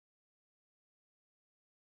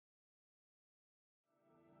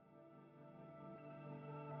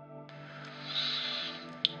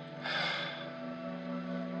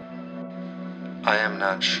I am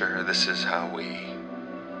not sure this is how we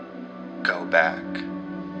go back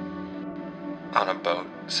on a boat,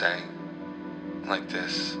 say, like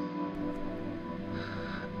this.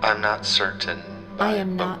 I'm not certain by I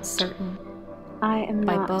am boat, not certain. I am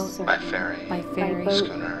By not boat, certain. by ferry, By ferry, boat,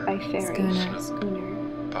 schooner, by ferry, schooner,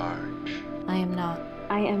 schooner. barge. I am not.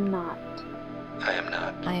 I am not. I am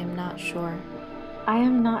not. I am not sure. I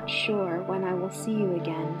am not sure when I will see you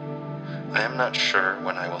again. I am not sure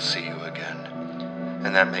when I will see you again.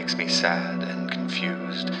 And that makes me sad and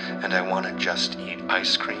confused, and I want to just eat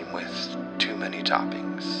ice cream with too many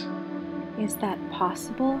toppings. Is that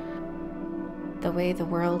possible? The way the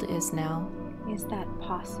world is now, Is that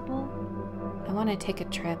possible? I want to take a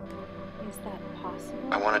trip. Is that possible?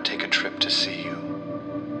 I want to take a trip to see you.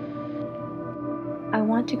 I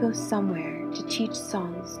want to go somewhere to teach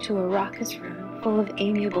songs to a raucous room full of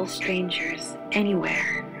amiable strangers,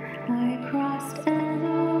 anywhere. I crossed an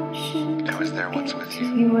ocean. I was there once with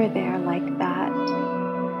you. You were there like that.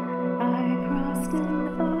 I crossed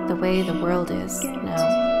an ocean. The way the world is now.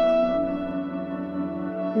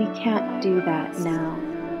 We can't do that now.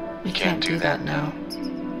 We can't do that now.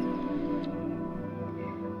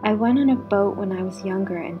 I went on a boat when I was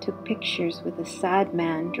younger and took pictures with a sad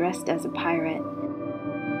man dressed as a pirate.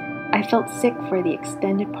 I felt sick for the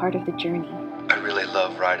extended part of the journey. I really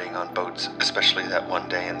love riding on boats, especially that one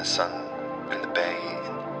day in the sun, in the bay.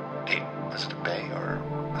 Was it a bay or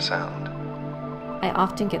a sound? I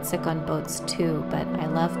often get sick on boats too, but I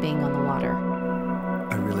love being on the water.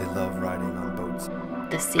 I really love riding on boats.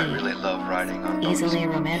 The sea, I really love riding on boats. easily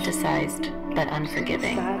romanticized, but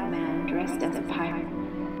unforgiving. Sad man dressed as a pirate.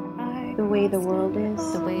 The way the world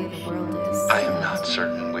is. The way the world is. I am not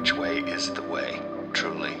certain which way is the way,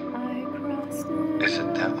 truly. Is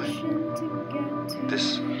it that way?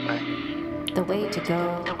 This way? The way to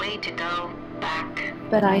go. The way to go back.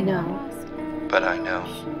 But I know. But I know.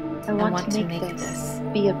 I want to make this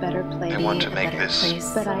be a better place. I want to Be a make better this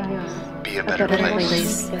place. But I know. be a better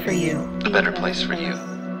place. For you. A better place for you.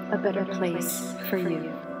 A better place for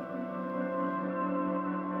you.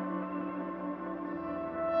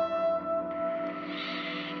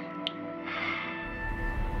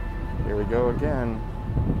 Here we go again.